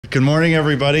Good morning,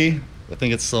 everybody. I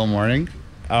think it's still morning.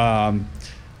 Want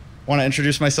to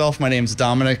introduce myself. My name is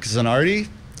Dominic Zanardi.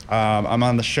 I'm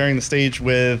on the sharing the stage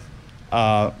with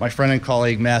my friend and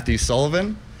colleague Matthew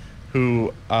Sullivan,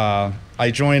 who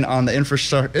I joined on the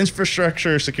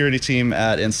infrastructure security team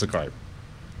at Instacart.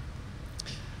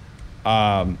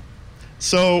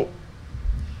 So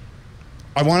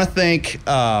I want to thank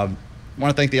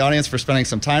the audience for spending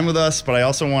some time with us, but I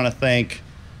also want to thank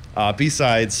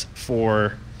B-Sides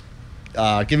for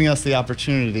giving us the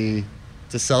opportunity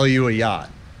to sell you a yacht.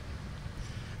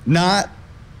 Not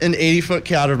an 80-foot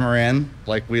catamaran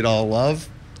like we'd all love,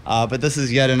 but this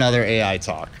is yet another AI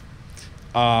talk.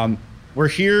 We're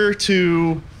here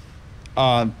to,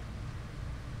 at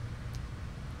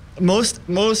most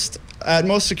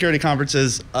security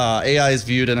conferences, AI is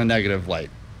viewed in a negative light.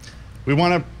 We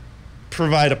want to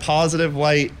provide a positive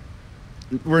light.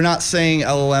 We're not saying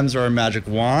LLMs are a magic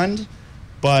wand,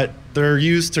 but they're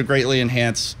used to greatly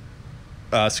enhance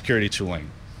security tooling.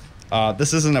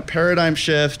 This isn't a paradigm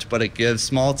shift, but it gives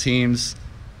small teams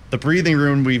the breathing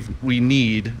room we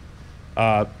need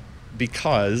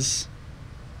because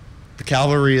the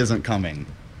cavalry isn't coming,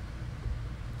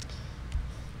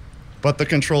 but the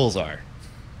controls are.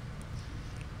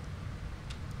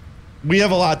 We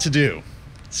have a lot to do.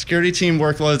 Security team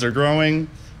workloads are growing.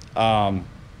 Am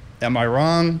I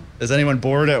wrong? Is anyone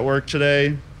bored at work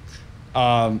today?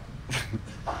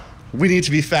 We need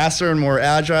to be faster and more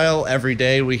agile. Every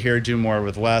day we hear do more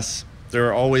with less. There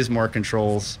are always more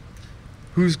controls.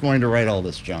 Who's going to write all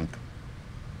this junk?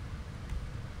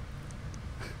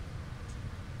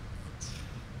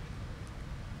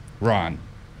 Ron.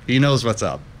 He knows what's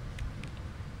up.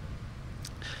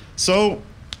 So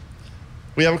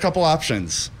we have a couple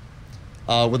options.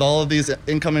 With all of these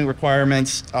incoming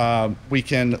requirements, we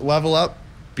can level up,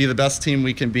 be the best team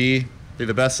we can be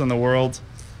the best in the world.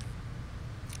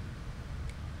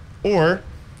 Or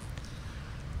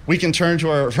we can turn to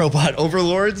our robot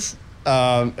overlords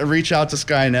and reach out to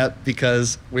Skynet,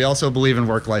 because we also believe in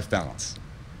work-life balance.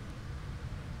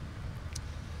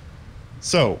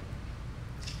 So,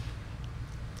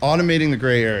 automating the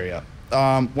gray area.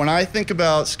 When I think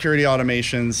about security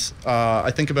automations, I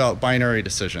think about binary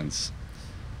decisions.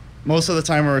 Most of the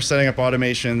time when we're setting up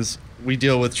automations, we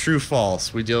deal with true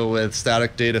false. We deal with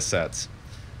static data sets.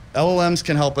 LLMs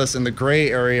can help us in the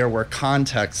gray area where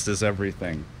context is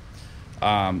everything,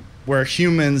 where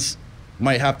humans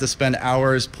might have to spend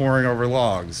hours poring over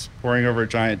logs, poring over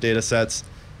giant data sets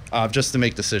just to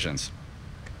make decisions.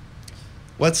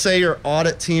 Let's say your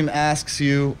audit team asks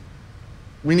you,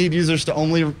 we need users to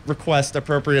only request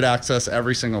appropriate access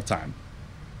every single time.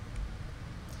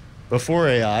 Before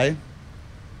AI,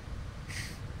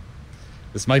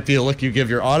 this might be a look you give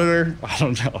your auditor, I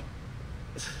don't know.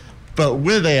 But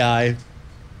with AI,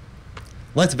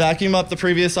 let's vacuum up the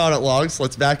previous audit logs,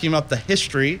 let's vacuum up the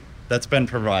history that's been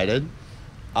provided,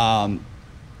 and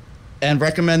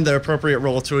recommend the appropriate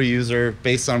role to a user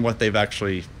based on what they've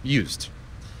actually used.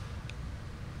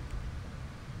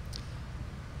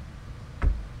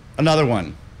 Another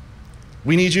one,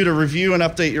 we need you to review and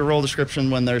update your role description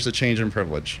when there's a change in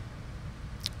privilege.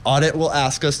 Audit will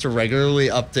ask us to regularly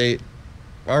update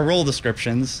our role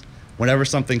descriptions whenever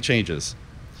something changes.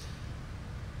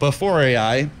 Before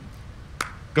AI,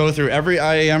 go through every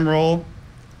IAM role,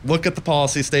 look at the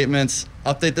policy statements,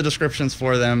 update the descriptions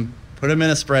for them, put them in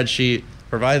a spreadsheet,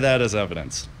 provide that as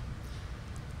evidence.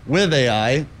 With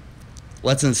AI,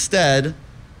 let's instead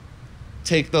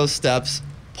take those steps,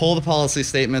 pull the policy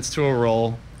statements to a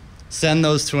role, send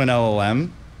those to an LLM,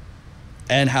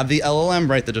 and have the LLM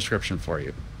write the description for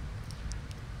you.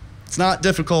 It's not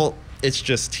difficult, it's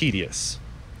just tedious.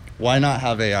 Why not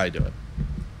have AI do it?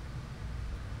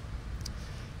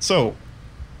 So,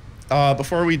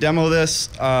 before we demo this,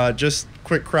 just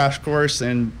quick crash course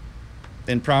in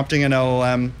prompting an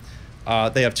LLM.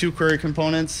 They have two query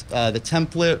components. The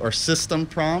template or system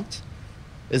prompt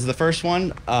is the first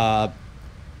one.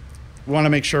 We want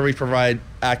to make sure we provide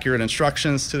accurate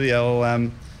instructions to the LLM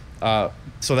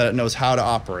so that it knows how to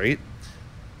operate.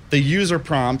 The user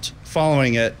prompt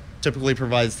following it typically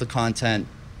provides the content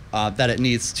that it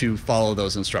needs to follow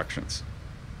those instructions.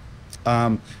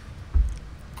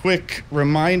 Quick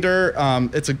reminder,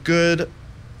 it's a good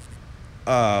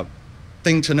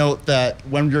thing to note that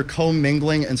when you're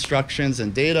commingling instructions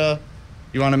and data,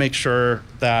 you want to make sure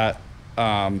that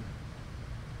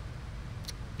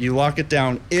you lock it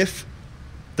down if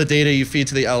the data you feed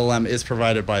to the LLM is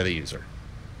provided by the user.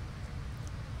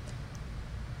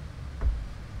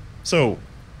 So,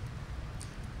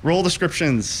 role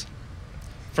descriptions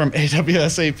from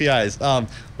AWS APIs.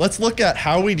 Let's look at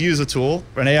how we'd use a tool,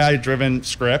 an AI-driven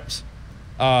script,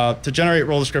 to generate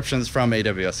role descriptions from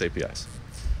AWS APIs.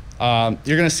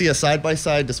 You're going to see a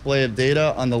side-by-side display of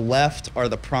data. On the left are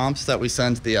the prompts that we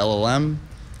send to the LLM.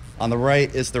 On the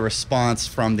right is the response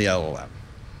from the LLM.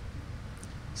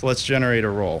 So let's generate a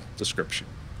role description.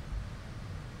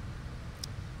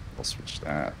 We'll switch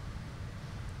that.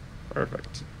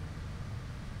 Perfect.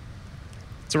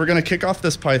 So we're going to kick off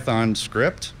this Python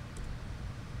script.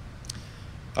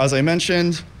 As I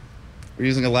mentioned, we're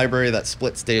using a library that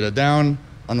splits data down.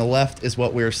 On the left is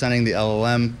what we're sending the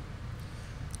LLM.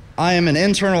 I am an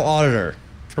internal auditor.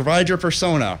 Provide your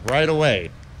persona right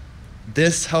away.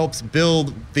 This helps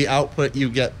build the output you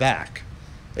get back.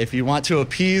 If you want to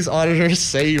appease auditors,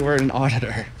 say you were an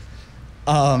auditor.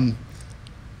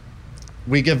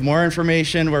 We give more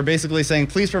information. We're basically saying,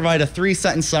 please provide a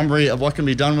 3-sentence summary of what can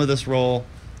be done with this role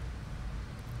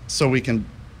so we can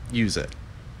use it.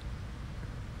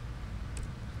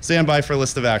 Stand by for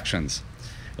list of actions.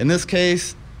 In this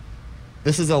case,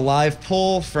 this is a live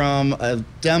pull from a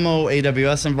demo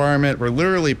AWS environment. We're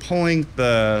literally pulling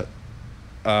the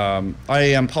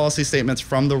IAM policy statements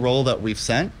from the role that we've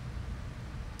sent.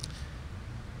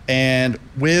 And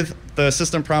with the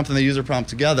system prompt and the user prompt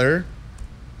together,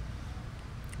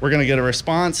 we're going to get a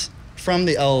response from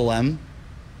the LLM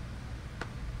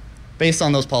based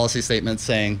on those policy statements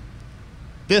saying,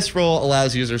 this role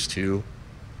allows users to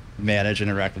manage and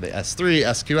interact with the S3,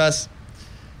 SQS.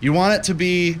 You want it to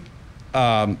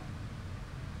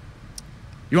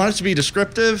be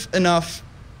descriptive enough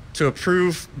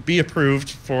to be approved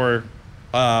for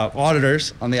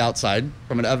auditors on the outside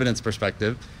from an evidence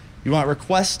perspective. You want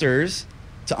requesters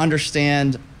to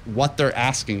understand what they're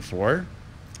asking for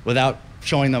without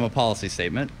showing them a policy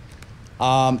statement.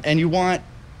 And you want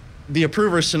the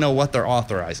approvers to know what they're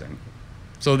authorizing.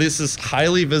 So this is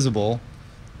highly visible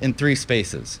in 3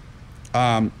 spaces.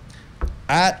 At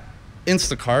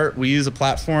Instacart, we use a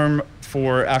platform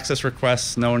for access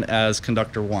requests known as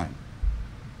Conductor 1.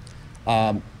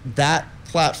 That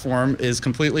platform is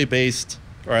completely based,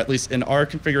 or at least in our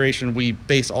configuration, we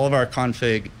base all of our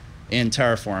config in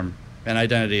Terraform and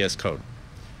identity as code.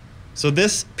 So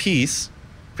this piece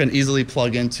can easily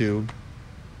plug into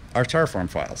our Terraform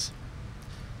files.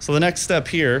 So the next step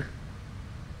here,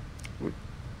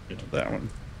 that one,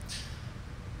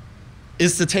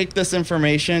 is to take this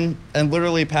information and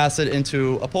literally pass it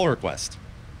into a pull request.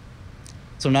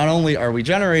 So not only are we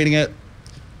generating it,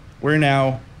 we're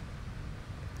now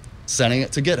sending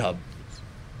it to GitHub.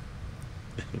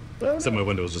 So my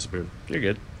windows disappeared. You're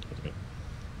good.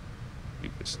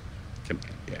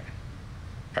 Yeah.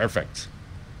 Perfect.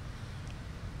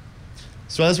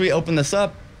 So as we open this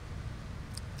up,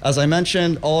 as I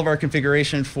mentioned, all of our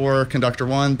configuration for Conductor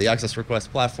 1, the access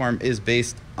request platform, is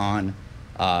based on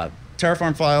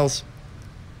Terraform files.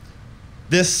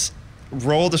 This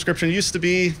role description used to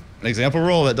be an example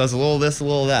role that does a little this, a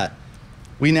little that.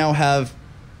 We now have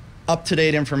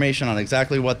up-to-date information on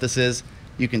exactly what this is.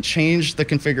 You can change the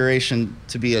configuration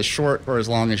to be as short or as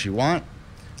long as you want.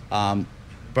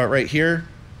 But right here,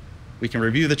 we can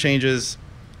review the changes,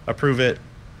 approve it,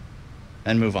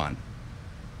 and move on.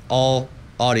 All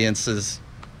audiences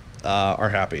are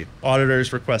happy.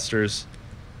 Auditors, requesters,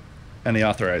 and the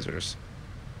authorizers.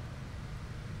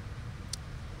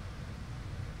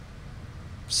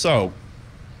 So,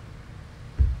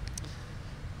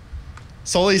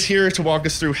 Sully's here to walk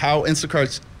us through how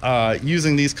Instacart's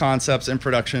using these concepts in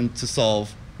production to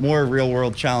solve more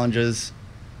real-world challenges,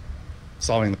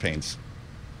 solving the pains.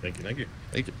 Thank you, thank you.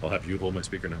 Thank you. I'll have you hold my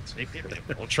speaker notes.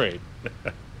 We'll trade.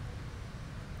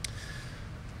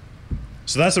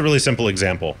 So that's a really simple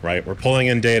example, right? We're pulling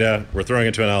in data, we're throwing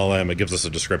it to an LLM, it gives us a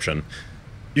description.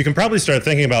 You can probably start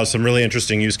thinking about some really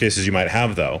interesting use cases you might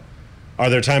have, though. Are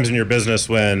there times in your business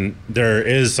when there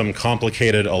is some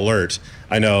complicated alert?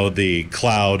 I know the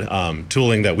cloud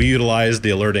tooling that we utilize, the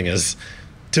alerting is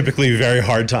typically very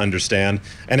hard to understand.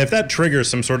 And if that triggers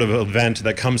some sort of event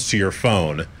that comes to your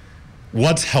phone,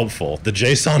 what's helpful? The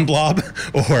JSON blob?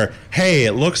 Or, hey,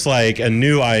 it looks like a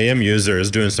new IAM user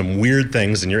is doing some weird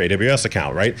things in your AWS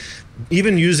account, right?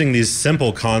 Even using these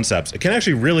simple concepts, it can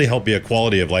actually really help be a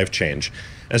quality of life change.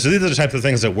 And so these are the types of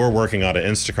things that we're working on at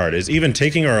Instacart, is even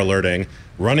taking our alerting,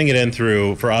 running it in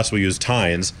through, for us, we use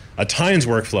Tines, a Tines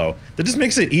workflow that just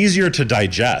makes it easier to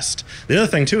digest. The other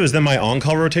thing, too, is then my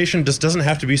on-call rotation just doesn't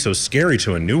have to be so scary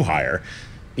to a new hire.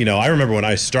 You know, I remember when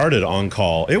I started on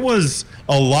call, it was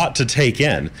a lot to take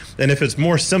in. And if it's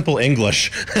more simple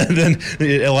English, then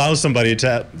it allows somebody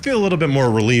to feel a little bit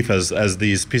more relief as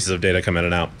these pieces of data come in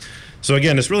and out. So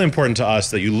again, it's really important to us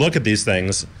that you look at these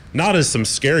things not as some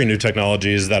scary new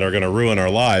technologies that are going to ruin our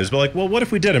lives, but like, well, what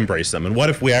if we did embrace them? And what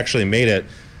if we actually made it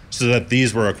so that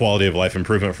these were a quality of life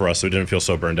improvement for us so we didn't feel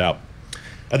so burned out.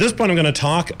 At this point, I'm going to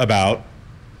talk about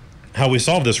how we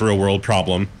solved this real world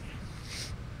problem.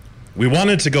 We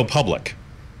wanted to go public.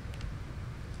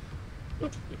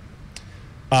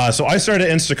 So I started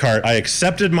Instacart. I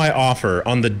accepted my offer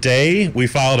on the day we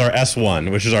filed our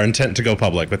S1, which is our intent to go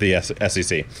public with the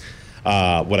SEC.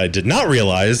 What I did not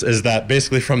realize is that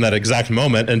basically from that exact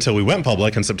moment until we went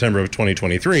public in September of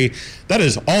 2023, that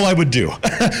is all I would do,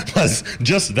 was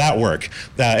just that work.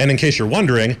 And in case you're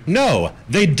wondering, no,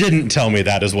 they didn't tell me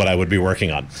that is what I would be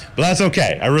working on. But that's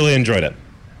okay. I really enjoyed it.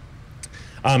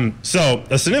 So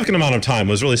a significant amount of time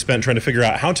was really spent trying to figure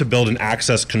out how to build an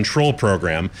access control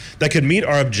program that could meet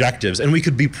our objectives and we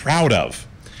could be proud of.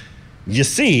 You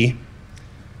see,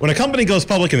 when a company goes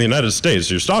public in the United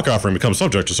States, your stock offering becomes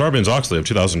subject to Sarbanes-Oxley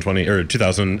of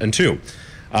 2002.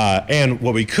 And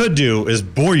what we could do is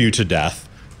bore you to death,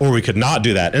 or we could not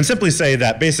do that and simply say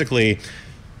that basically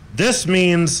this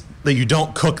means that you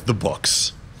don't cook the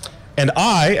books. And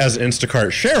I, as an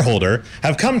Instacart shareholder,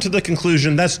 have come to the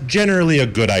conclusion that's generally a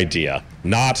good idea,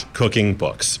 not cooking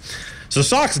books. So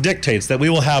SOX dictates that we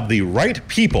will have the right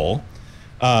people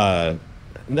that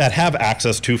have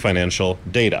access to financial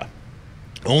data.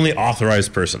 Only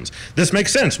authorized persons. This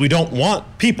makes sense. We don't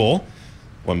want people,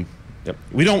 seeing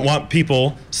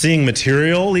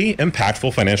materially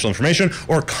impactful financial information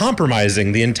or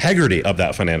compromising the integrity of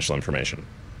that financial information.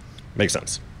 Makes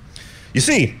sense. You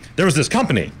see, there was this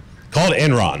company called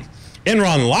Enron.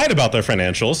 Enron lied about their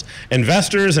financials.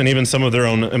 Investors and even some of their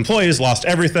own employees lost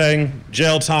everything,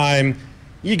 jail time.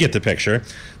 You get the picture.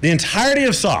 The entirety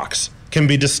of SOX can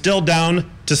be distilled down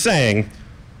to saying,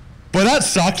 boy, that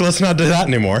sucked, let's not do that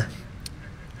anymore.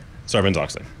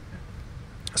 Sarbanes-Oxley.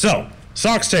 So,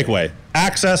 SOX takeaway,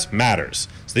 access matters.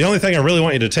 It's the only thing I really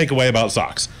want you to take away about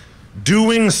SOX.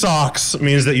 Doing SOX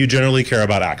means that you generally care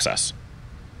about access.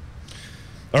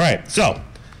 All right, so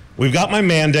we've got my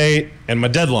mandate and my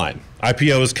deadline.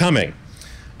 IPO is coming.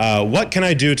 What can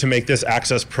I do to make this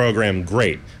access program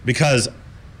great? Because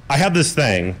I have this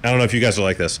thing, I don't know if you guys are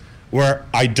like this, where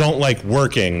I don't like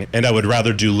working and I would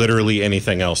rather do literally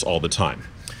anything else all the time.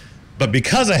 But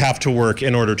because I have to work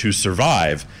in order to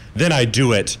survive, then I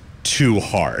do it too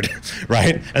hard,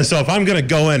 right? And so if I'm gonna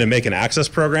go in and make an access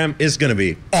program, it's gonna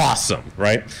be awesome,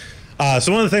 right?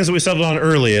 So one of the things that we settled on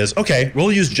early is, okay,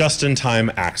 we'll use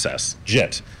just-in-time access,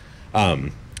 JIT.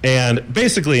 And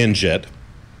basically in JIT,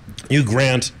 you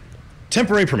grant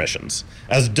temporary permissions.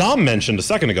 As Dom mentioned a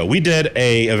second ago, we did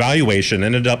a evaluation,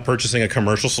 ended up purchasing a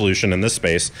commercial solution in this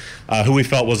space who we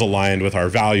felt was aligned with our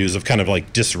values of kind of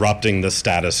like disrupting the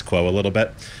status quo a little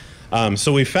bit.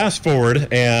 So we fast forward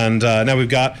and now we've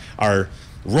got our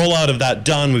rollout of that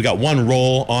done. We've got one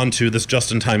role onto this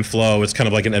just-in-time flow. It's kind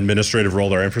of like an administrative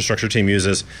role our infrastructure team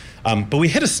uses. But we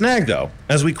hit a snag though,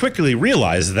 as we quickly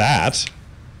realized that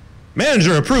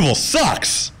manager approval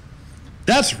sucks.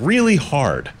 That's really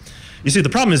hard. You see, the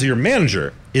problem is your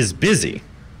manager is busy.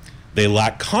 They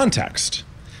lack context.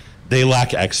 They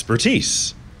lack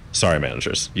expertise. Sorry,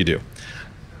 managers, you do.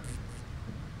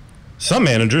 Some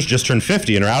managers just turned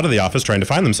 50 and are out of the office trying to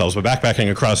find themselves by backpacking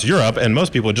across Europe, and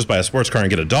most people would just buy a sports car and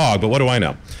get a dog, but what do I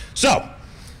know? So,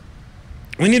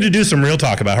 we need to do some real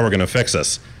talk about how we're gonna fix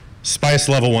this. Spice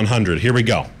level 100, here we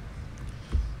go.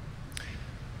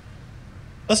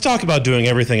 Let's talk about doing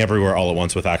everything everywhere all at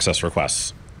once with access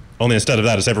requests. Only instead of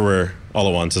that, it's everywhere all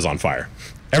at once is on fire.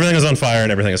 Everything is on fire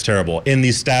and everything is terrible in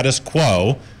the status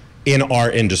quo in our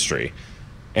industry.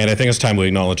 And I think it's time we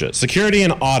acknowledge it. Security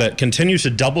and audit continue to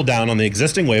double down on the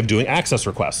existing way of doing access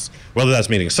requests. Whether that's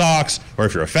meeting SOX, or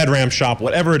if you're a FedRAMP shop,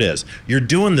 whatever it is, you're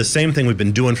doing the same thing we've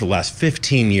been doing for the last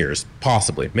 15 years,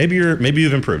 possibly. Maybe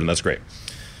you've improved, and that's great.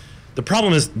 The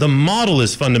problem is the model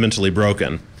is fundamentally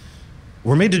broken.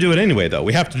 We're made to do it anyway, though.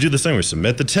 We have to do the same. We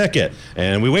submit the ticket,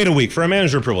 and we wait a week for a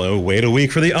manager approval, and we wait a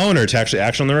week for the owner to actually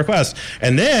action on the request.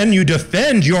 And then you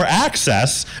defend your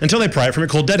access until they pry it from your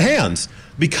cold, dead hands.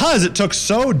 Because it took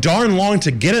so darn long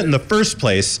to get it in the first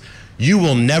place, you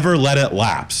will never let it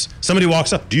lapse. Somebody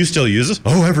walks up, do you still use this?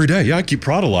 Oh, every day. Yeah, I keep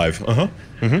prod alive.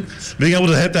 Being able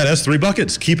to hit that S3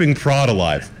 bucket's keeping prod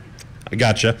alive. I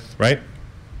gotcha, right?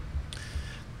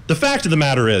 The fact of the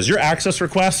matter is your access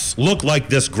requests look like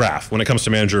this graph when it comes to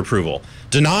manager approval.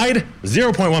 Denied,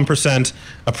 0.1%,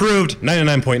 approved,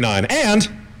 99.9%, and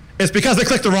it's because they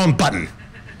clicked the wrong button.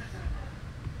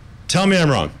 Tell me I'm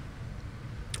wrong.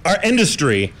 Our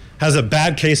industry has a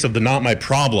bad case of the not my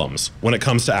problems when it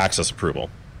comes to access approval.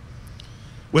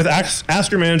 With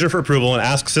ask your manager for approval and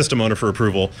ask system owner for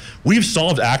approval, we've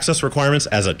solved access requirements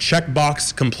as a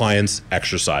checkbox compliance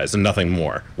exercise and nothing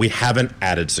more. We haven't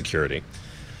added security.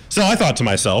 So I thought to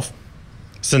myself,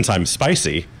 since I'm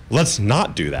spicy, let's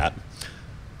not do that.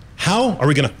 How are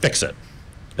we going to fix it?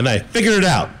 And I figured it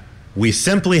out. We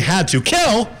simply had to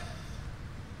kill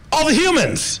all the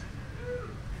humans.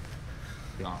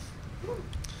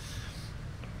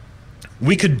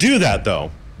 We could do that,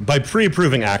 though, by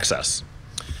pre-approving access.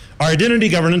 Our identity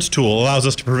governance tool allows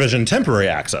us to provision temporary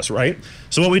access, right?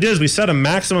 So what we did is we set a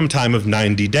maximum time of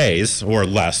 90 days, or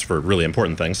less for really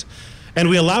important things, and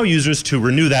we allow users to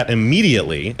renew that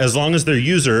immediately as long as their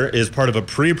user is part of a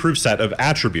pre-approved set of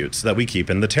attributes that we keep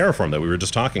in the Terraform that we were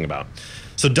just talking about.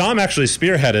 So Dom actually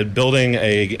spearheaded building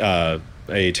a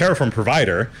Terraform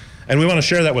provider, and we want to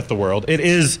share that with the world. It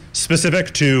is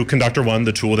specific to Conductor One,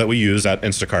 the tool that we use at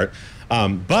Instacart,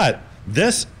 but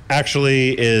this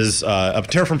actually is a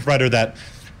Terraform provider that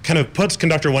kind of puts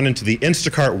Conductor One into the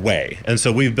Instacart way. And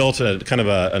so we've built a kind of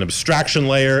an abstraction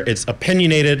layer. It's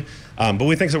opinionated, but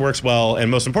we think it works well. And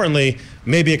most importantly,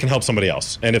 maybe it can help somebody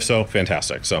else. And if so,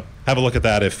 fantastic. So have a look at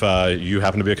that if you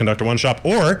happen to be a Conductor One shop,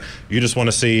 or you just want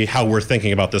to see how we're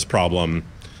thinking about this problem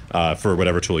for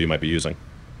whatever tool you might be using.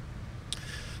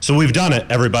 So we've done it,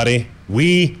 everybody.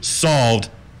 We solved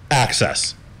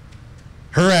access.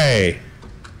 Hooray.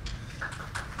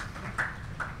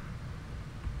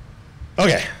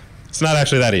 Okay, it's not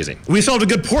actually that easy. We solved a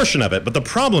good portion of it, but the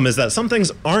problem is that some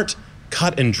things aren't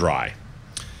cut and dry.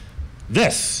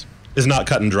 This is not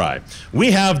cut and dry.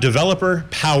 We have developer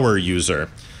power user.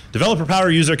 Developer power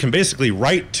user can basically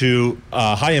write to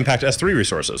high impact S3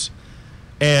 resources.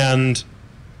 And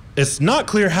it's not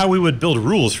clear how we would build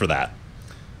rules for that.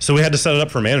 So we had to set it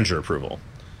up for manager approval.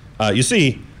 You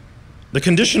see, the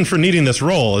condition for needing this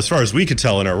role, as far as we could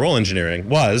tell in our role engineering,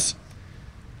 was,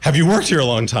 have you worked here a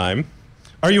long time?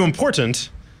 Are you important?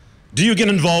 Do you get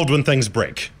involved when things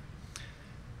break?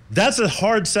 That's a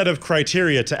hard set of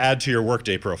criteria to add to your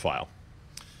Workday profile.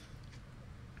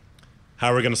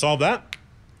 How are we going to solve that?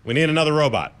 We need another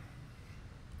robot.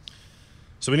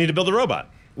 So we need to build a robot.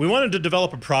 We wanted to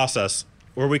develop a process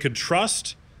where we could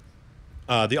trust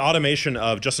the automation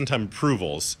of just-in-time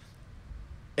approvals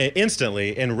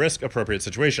instantly in risk-appropriate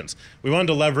situations. We wanted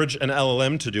to leverage an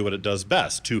LLM to do what it does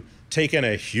best, to take in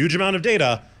a huge amount of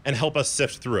data and help us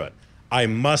sift through it. I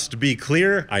must be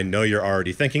clear, I know you're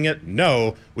already thinking it.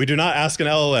 No, we do not ask an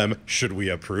LLM, should we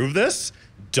approve this?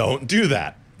 Don't do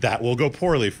that. That will go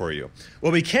poorly for you.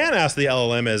 What we can ask the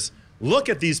LLM is, look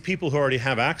at these people who already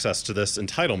have access to this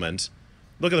entitlement.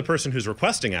 Look at the person who's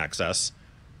requesting access.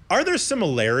 Are there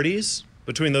similarities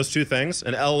between those two things?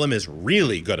 An LLM is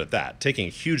really good at that, taking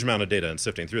a huge amount of data and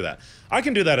sifting through that. I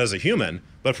can do that as a human,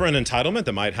 but for an entitlement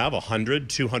that might have 100,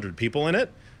 200 people in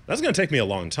it, that's going to take me a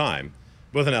long time.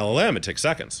 With an LLM, it takes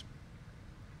seconds.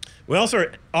 We also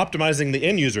are optimizing the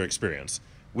end user experience.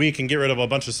 We can get rid of a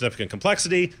bunch of significant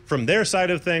complexity. From their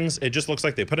side of things, it just looks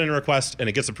like they put in a request and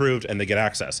it gets approved and they get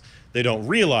access. They don't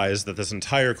realize that this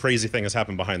entire crazy thing has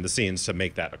happened behind the scenes to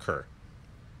make that occur.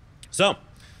 So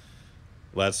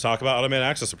let's talk about automated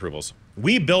access approvals.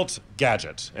 We built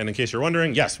Gadget, and in case you're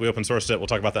wondering, yes, we open sourced it. We'll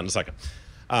talk about that in a second.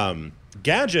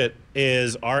 Gadget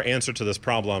is our answer to this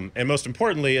problem, and most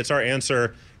importantly, it's our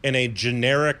answer in a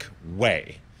generic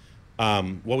way.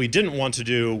 What we didn't want to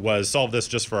do was solve this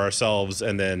just for ourselves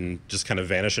and then just kind of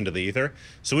vanish into the ether.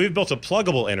 So we've built a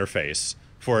pluggable interface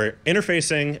for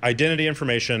interfacing identity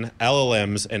information,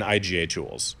 LLMs, and IGA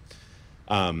tools.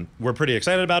 We're pretty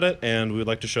excited about it, and we'd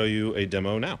like to show you a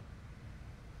demo now.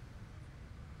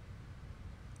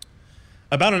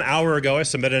 About an hour ago, I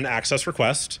submitted an access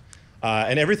request,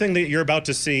 and everything that you're about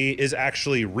to see is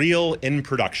actually real in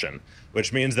production,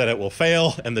 which means that it will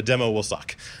fail and the demo will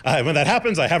suck. When that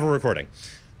happens, I have a recording.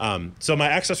 So my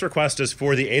access request is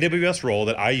for the AWS role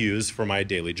that I use for my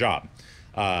daily job.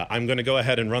 I'm going to go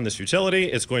ahead and run this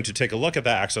utility. It's going to take a look at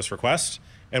that access request,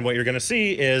 and what you're going to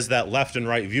see is that left and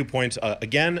right viewpoint,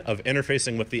 again, of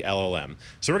interfacing with the LLM.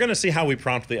 So we're going to see how we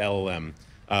prompt the LLM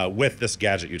with this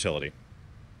Gadget utility.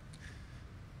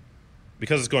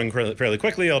 Because it's going fairly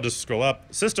quickly, I'll just scroll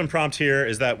up. System prompt here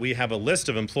is that we have a list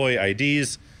of employee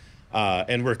IDs,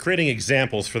 and we're creating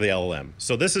examples for the LLM.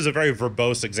 So this is a very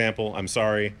verbose example. I'm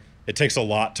sorry. It takes a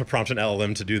lot to prompt an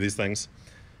LLM to do these things.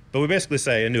 But we basically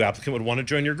say a new applicant would want to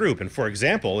join your group. And for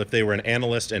example, if they were an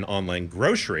analyst in online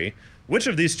grocery, which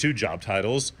of these two job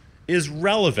titles is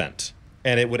relevant?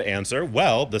 And it would answer,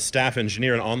 well, the staff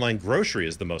engineer in online grocery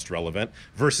is the most relevant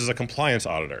versus a compliance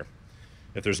auditor.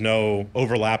 If there's no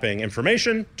overlapping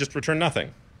information, just return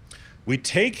nothing. We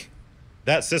take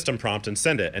that system prompt and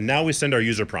send it, and now we send our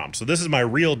user prompt. So this is my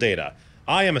real data.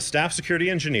 I am a staff security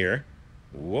engineer.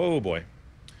 Whoa, boy.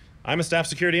 I'm a staff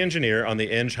security engineer on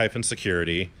the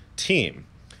Eng-security team.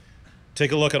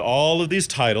 Take a look at all of these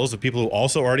titles of people who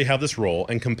also already have this role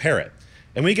and compare it.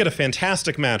 and we get a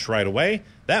fantastic match right away.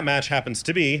 That match happens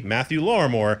to be Matthew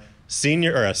Lorimore,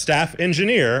 senior or a staff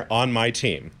engineer on my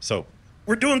team. So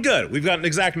we're doing good. We've got an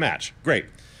exact match. Great.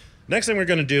 Next thing we're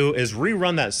going to do is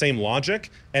rerun that same logic,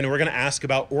 and we're going to ask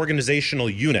about organizational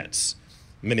units.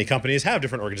 Many companies have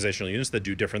different organizational units that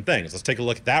do different things. Let's take a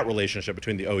look at that relationship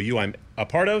between the OU I'm a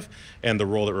part of and the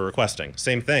role that we're requesting.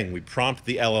 Same thing. We prompt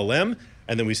the LLM,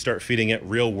 and then we start feeding it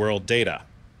real-world data.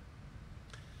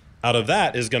 Out of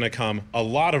that is going to come a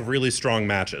lot of really strong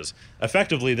matches.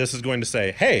 Effectively, this is going to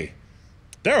say, hey,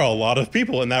 there are a lot of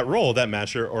people in that role that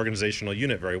match your organizational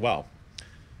unit very well.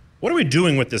 What are we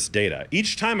doing with this data?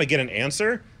 Each time I get an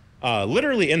answer,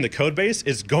 literally in the code base,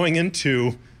 it's going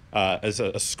into as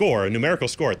a score, a numerical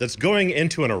score, that's going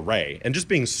into an array and just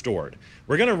being stored.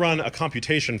 We're going to run a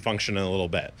computation function in a little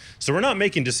bit. So we're not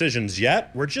making decisions yet.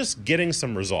 We're just getting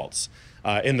some results.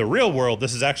 In the real world,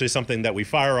 this is actually something that we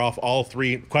fire off all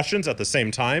 3 questions at the same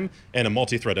time in a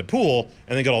multi-threaded pool,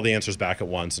 and then get all the answers back at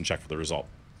once and check for the result.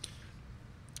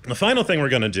 The final thing we're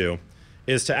going to do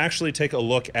is to actually take a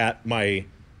look at my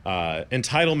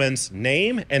entitlements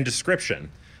name and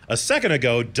description. A second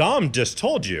ago, Dom just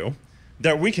told you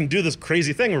that we can do this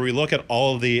crazy thing where we look at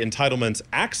all of the entitlements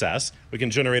access. We can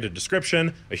generate a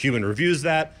description, a human reviews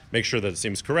that, make sure that it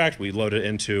seems correct, we load it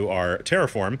into our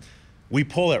Terraform, we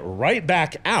pull it right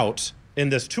back out in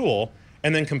this tool,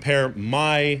 and then compare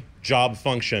my job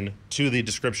function to the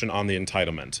description on the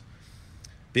entitlement.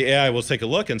 The AI will take a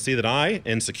look and see that I,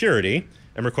 in security,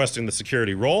 am requesting the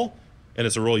security role, and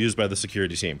it's a role used by the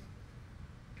security team.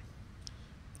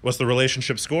 What's the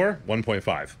relationship score?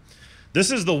 1.5. This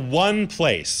is the one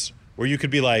place where you could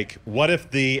be like, what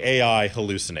if the AI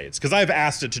hallucinates? Because I've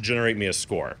asked it to generate me a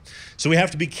score. So we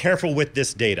have to be careful with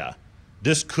this data.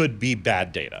 This could be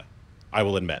bad data, I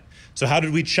will admit. So how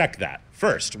did we check that?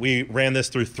 First, we ran this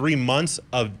through 3 months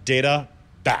of data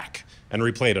back and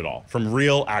replayed it all from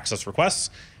real access requests.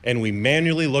 And we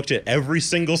manually looked at every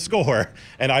single score.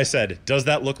 And I said, does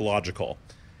that look logical?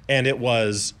 And it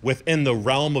was within the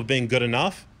realm of being good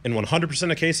enough in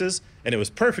 100% of cases, and it was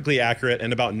perfectly accurate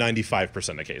in about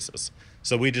 95% of cases.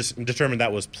 So we just determined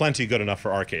that was plenty good enough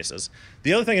for our cases.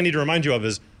 The other thing I need to remind you of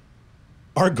is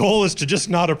our goal is to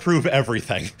just not approve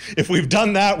everything. If we've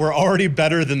done that, we're already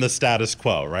better than the status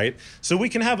quo, right? So we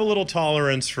can have a little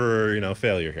tolerance for,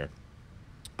 failure here.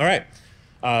 All right,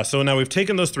 so now we've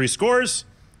taken those 3 scores,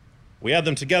 we add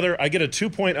them together, I get a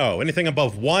 2.0. Anything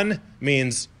above 1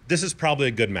 means this is probably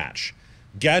a good match.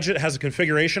 Gadget has a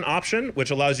configuration option,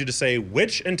 which allows you to say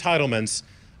which entitlements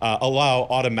allow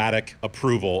automatic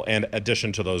approval and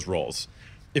addition to those roles.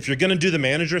 If you're going to do the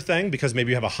manager thing, because maybe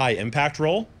you have a high impact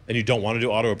role and you don't want to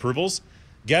do auto approvals,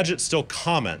 Gadget still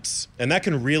comments, and that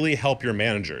can really help your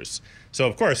managers. So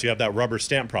of course you have that rubber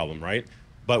stamp problem, right?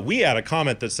 But we add a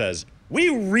comment that says, we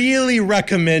really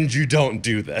recommend you don't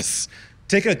do this.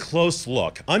 Take a close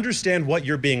look. Understand what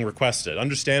you're being requested.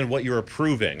 Understand what you're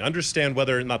approving. Understand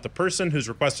whether or not the person who's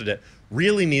requested it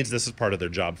really needs this as part of their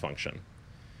job function.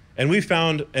 And we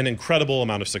found an incredible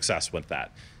amount of success with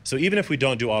that. So even if we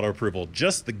don't do auto approval,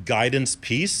 just the guidance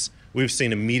piece, we've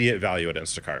seen immediate value at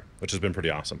Instacart, which has been pretty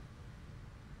awesome.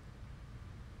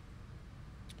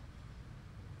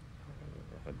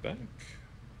 Head back.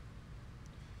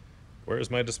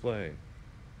 Where's my display?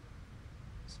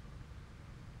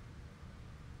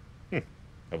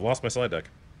 I've lost my slide deck.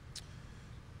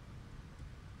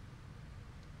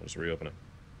 I'll just reopen it.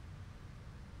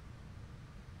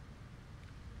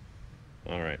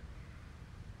 All right.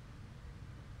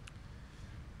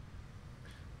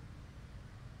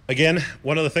 Again,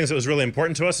 one of the things that was really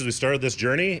important to us as we started this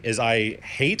journey is I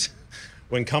hate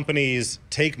when companies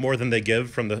take more than they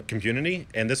give from the community,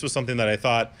 and this was something that I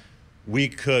thought we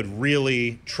could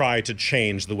really try to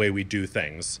change the way we do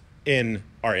things in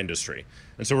our industry.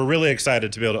 And so we're really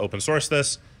excited to be able to open source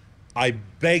this. I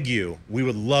beg you, we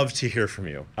would love to hear from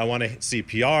you. I want to see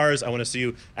PRs. I want to see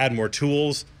you add more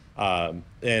tools. And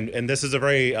this is a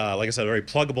very, like I said, a very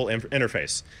pluggable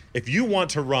interface. If you want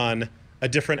to run a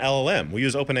different LLM, we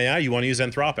use OpenAI, you want to use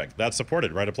Anthropic, that's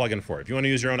supported, write a plugin for it. If you want to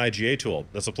use your own IGA tool,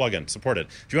 that's a plugin, supported.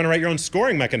 If you want to write your own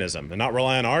scoring mechanism and not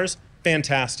rely on ours,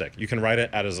 fantastic. You can write it,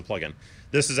 add it as a plugin.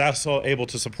 This is also able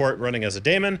to support running as a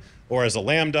daemon or as a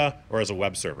Lambda or as a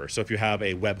web server. So if you have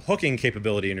a web hooking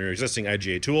capability in your existing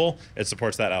IGA tool, it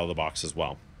supports that out of the box as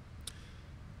well.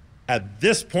 At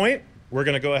this point, we're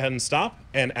going to go ahead and stop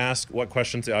and ask what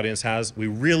questions the audience has. We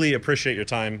really appreciate your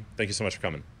time. Thank you so much for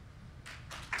coming.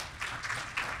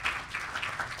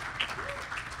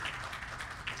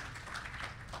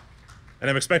 And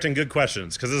I'm expecting good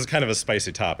questions because this is kind of a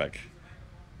spicy topic.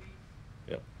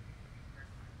 Yep.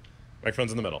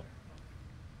 Microphone's in the middle.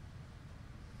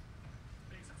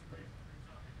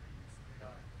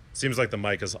 Seems like the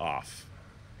mic is off.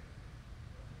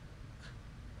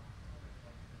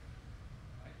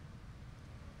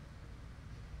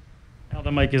 Now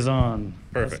the mic is on.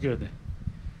 Perfect. That's good.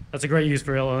 That's a great use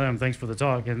for LLM. Thanks for the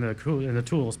talk and the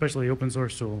tool, especially the open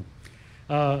source tool.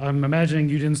 I'm imagining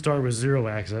you didn't start with zero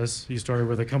access. You started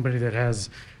with a company that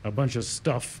has a bunch of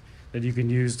stuff that you can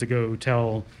use to go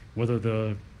tell whether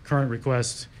the current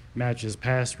request matches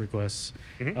past requests.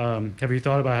 Have you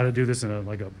thought about how to do this in a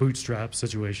bootstrap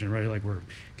situation, right? Like we're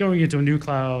going into a new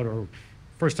cloud, or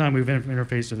first time we've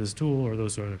interfaced to this tool, or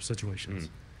those sort of situations?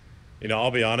 You know,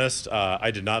 I'll be honest,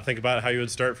 I did not think about how you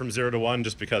would start from 0 to 1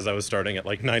 just because I was starting at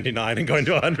like 99 and going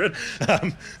to 100.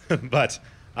 But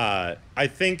I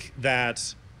think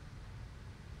that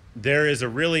there is a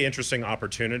really interesting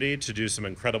opportunity to do some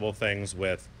incredible things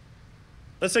with,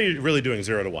 let's say you're really doing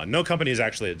 0 to 1. No company is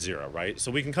actually at 0, right?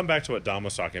 So we can come back to what Dom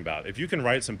was talking about. If you can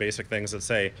write some basic things that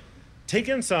say, take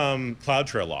in some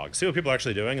CloudTrail logs, see what people are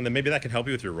actually doing, and then maybe that can help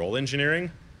you with your role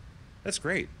engineering. That's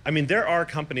great. I mean, there are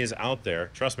companies out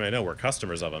there, trust me, I know we're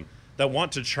customers of them, that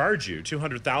want to charge you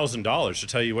 $200,000 to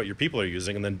tell you what your people are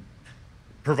using and then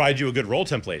provide you a good role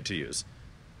template to use.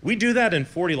 We do that in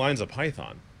 40 lines of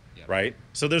Python, right?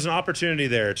 So there's an opportunity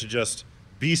there to just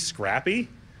be scrappy.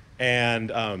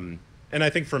 And I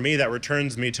think for me, that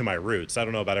returns me to my roots. I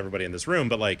don't know about everybody in this room,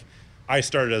 but like I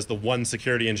started as the one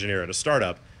security engineer at a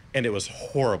startup, and it was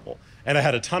horrible. And I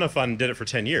had a ton of fun, did it for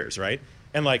 10 years, right?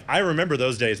 And like, I remember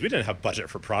those days, we didn't have budget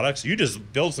for products. You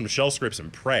just build some shell scripts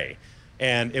and pray.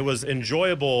 And it was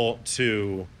enjoyable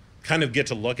to kind of get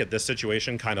to look at this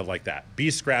situation kind of like that.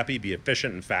 Be scrappy, be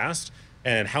efficient and fast,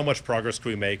 and how much progress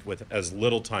can we make with as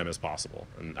little time as possible?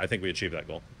 And I think we achieved that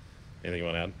goal. Anything you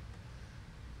want to add?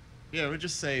 Yeah, I would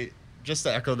just say, just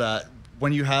to echo that,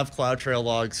 when you have CloudTrail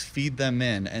logs, feed them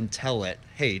in and tell it,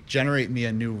 hey, generate me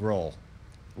a new role.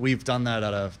 We've done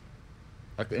that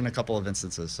in a couple of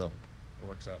instances, so it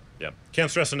works out. Yeah,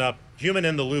 can't stress enough, human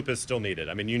in the loop is still needed.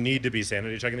 I mean, you need to be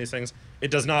sanity checking these things.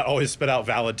 It does not always spit out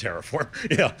valid Terraform.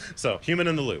 Yeah, so human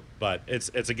in the loop, but it's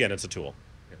again, it's a tool.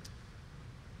 Yeah.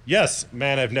 Yes,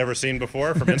 man I've never seen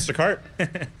before from Instacart.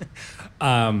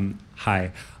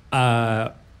 Hi.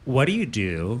 What do you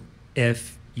do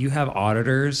if you have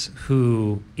auditors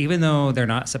who, even though they're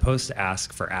not supposed to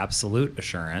ask for absolute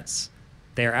assurance,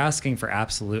 they're asking for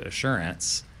absolute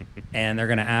assurance, and they're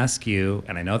going to ask you,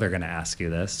 and I know they're going to ask you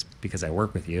this because I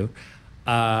work with you,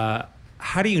 how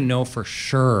do you know for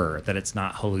sure that it's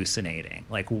not hallucinating?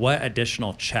 Like, what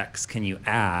additional checks can you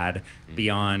add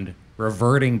beyond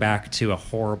reverting back to a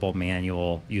horrible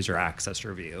manual user access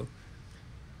review?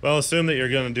 Well, assume that you're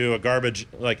going to do a garbage,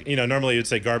 like, you know, normally you'd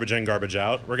say garbage in, garbage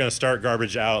out. We're going to start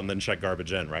garbage out and then check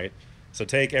garbage in, right? So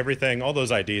take everything, all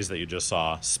those IDs that you just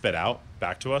saw, spit out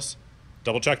back to us.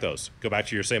 Double check those. Go back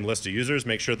to your same list of users.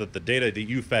 Make sure that the data that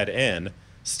you fed in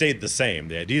stayed the same.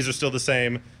 The IDs are still the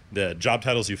same. The job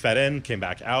titles you fed in came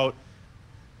back out.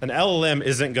 An LLM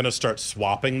isn't going to start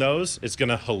swapping those. It's going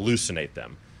to hallucinate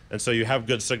them. And so you have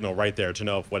good signal right there to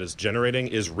know if what it's generating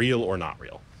is real or not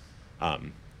real.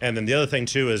 And then the other thing,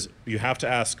 too, is you have to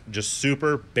ask just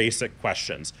super basic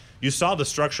questions. You saw the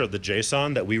structure of the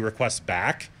JSON that we request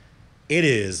back. It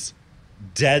is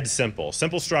dead simple.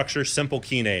 Simple structure, simple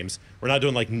key names. We're not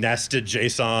doing like nested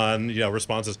JSON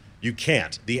responses. You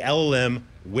can't. The LLM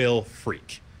will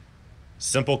freak.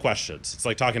 Simple questions. It's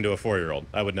like talking to a 4-year-old.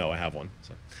 I would know. I have one.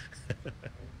 So.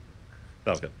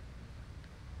 That was good.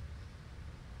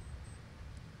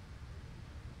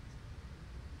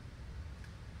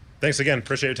 Thanks again.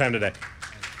 Appreciate your time today.